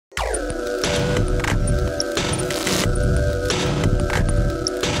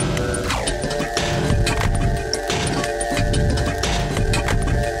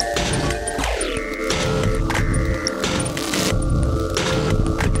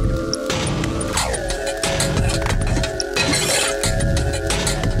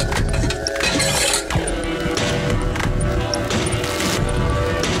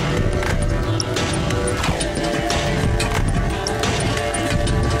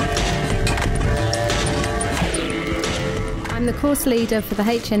I'm the course leader for the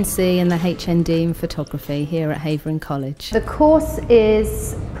HNC and the HND in Photography here at Havering College. The course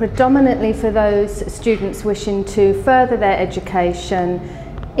is predominantly for those students wishing to further their education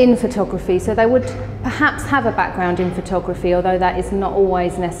in photography, so they would perhaps have a background in photography, although that is not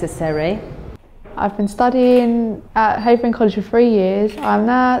always necessary. I've been studying at Havering College for 3 years. I'm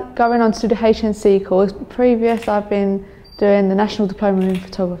now going on to the HNC course. Previous, I've been doing the National Diploma in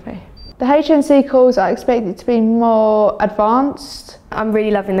Photography. The HNC course, I expect it to be more advanced. I'm really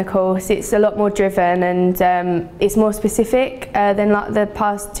loving the course. It's a lot more driven and it's more specific than like the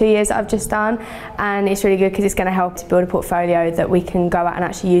past 2 years that I've just done, and it's really good because it's going to help to build a portfolio that we can go out and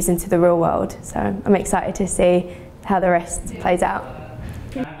actually use into the real world. So I'm excited to see how the rest plays out.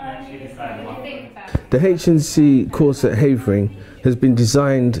 The HNC course at Havering has been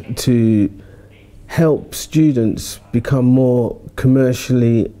designed to help students become more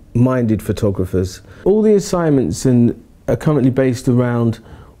commercially minded photographers. All the assignments are currently based around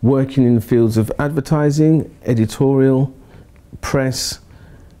working in the fields of advertising, editorial, press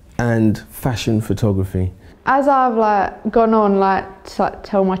and fashion photography. As I've gone on to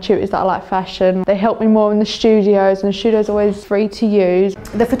tell my tutors that I like fashion, they help me more in the studios, and the studio's always free to use.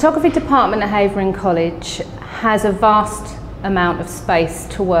 The photography department at Havering College has a vast amount of space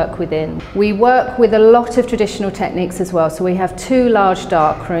to work within. We work with a lot of traditional techniques as well, so we have 2 large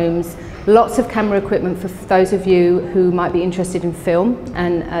dark rooms, lots of camera equipment for those of you who might be interested in film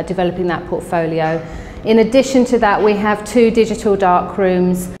and developing that portfolio. In addition to that, we have 2 digital dark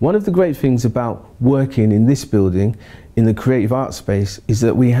rooms. One of the great things about working in this building, in the creative art space, is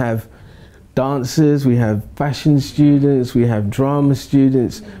that we have dancers, we have fashion students, we have drama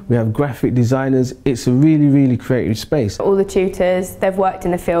students, we have graphic designers. It's a really, really creative space. All the tutors, they've worked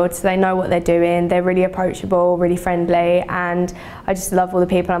in the field, so they know what they're doing. They're really approachable, really friendly, and I just love all the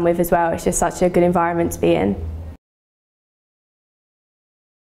people I'm with as well. It's just such a good environment to be in.